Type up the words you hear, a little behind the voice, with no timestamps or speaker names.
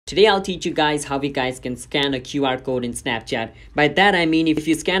Today I'll teach you guys how you guys can scan a QR code in Snapchat. By that I mean if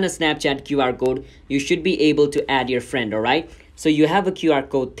you scan a Snapchat QR code, you should be able to add your friend, alright? So you have a QR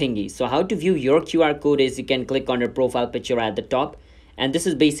code thingy. So how to view your QR code is you can click on your profile picture at the top. And this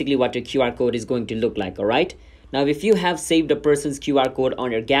is basically what your QR code is going to look like, alright? Now if you have saved a person's QR code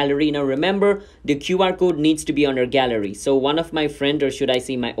on your gallery, now remember the QR code needs to be on your gallery. So one of my friend, or should I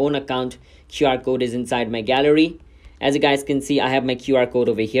say my own account, QR code is inside my gallery. As you guys can see, I have my QR code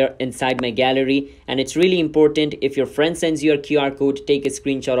over here inside my gallery, and it's really important if your friend sends you a QR code, take a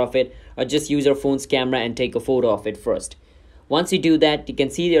screenshot of it or just use your phone's camera and take a photo of it first. Once you do that, you can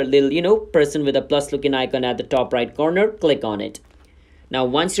see your little, person with a plus looking icon at the top right corner. Click on it. Now,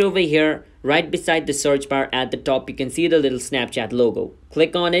 once you're over here, right beside the search bar at the top, you can see the little Snapchat logo.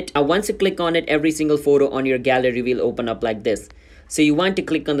 Click on it. Now, once you click on it, every single photo on your gallery will open up like this. So you want to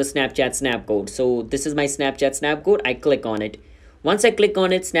click on the Snapchat Snapcode. So this is my Snapchat Snapcode. I click on it. Once I click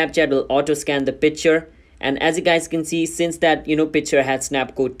on it, Snapchat will auto scan the picture. And as you guys can see, since that picture had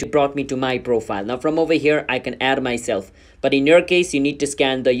Snapcode, it brought me to my profile. Now from over here, I can add myself. But in your case, you need to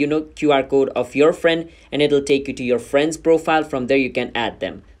scan the QR code of your friend, and it'll take you to your friend's profile. From there, you can add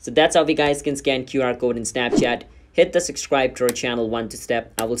them. So that's how you guys can scan QR code in Snapchat. Hit the subscribe to our channel 1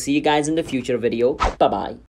 step. I will see you guys in the future video. Bye bye.